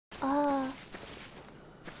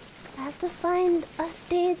to find a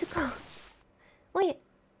stagecoach. Wait.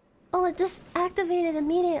 Oh, it just activated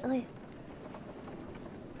immediately.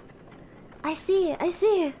 I see it, I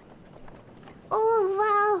see it. Oh,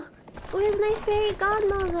 wow. Where's my fairy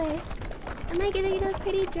godmother? Am I getting a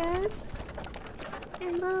pretty dress?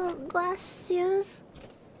 And little glass shoes?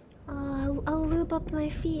 I'll lube up my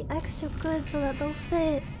feet extra good so that they'll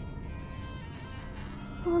fit.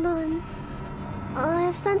 Hold on. I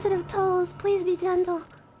have sensitive toes. Please be gentle.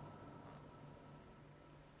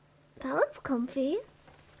 That looks comfy.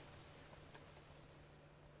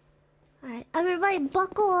 Alright, everybody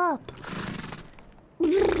buckle up.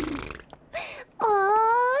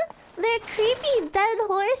 Aww, they're creepy dead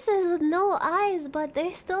horses with no eyes, but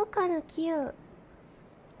they're still kind of cute.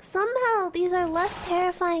 Somehow these are less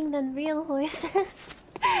terrifying than real horses.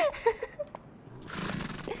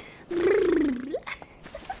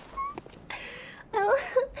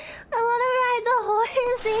 I want to ride the horse.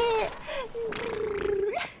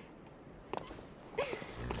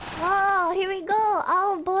 Oh, here we go.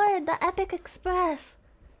 All aboard the Epic Express.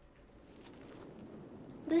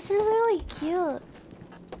 This is really cute.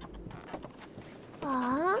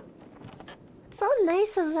 Aww. It's so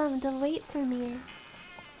nice of them to wait for me.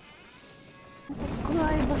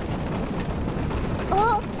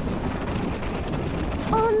 Oh!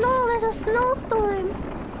 Oh no, there's a snowstorm!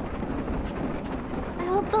 I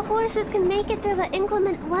hope the horses can make it through the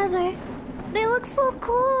inclement weather. They look so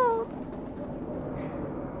cool!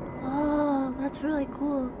 Oh, that's really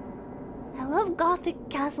cool. I love gothic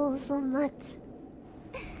castles so much.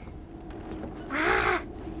 Ah!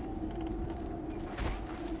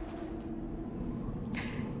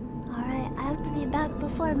 Alright, I have to be back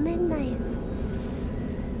before midnight.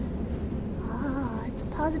 Oh, it's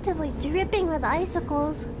positively dripping with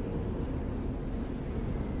icicles.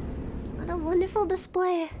 What a wonderful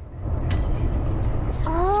display.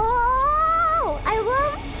 Oh! I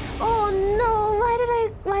love... Oh no, why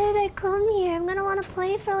did I come here? I'm gonna want to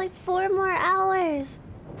play for like 4 more hours.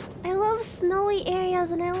 I love snowy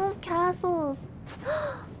areas and I love castles.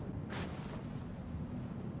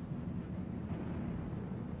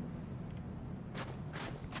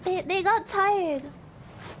 They got tired.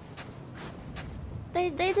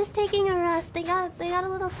 They just taking a rest. They got a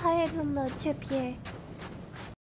little tired from the trip here.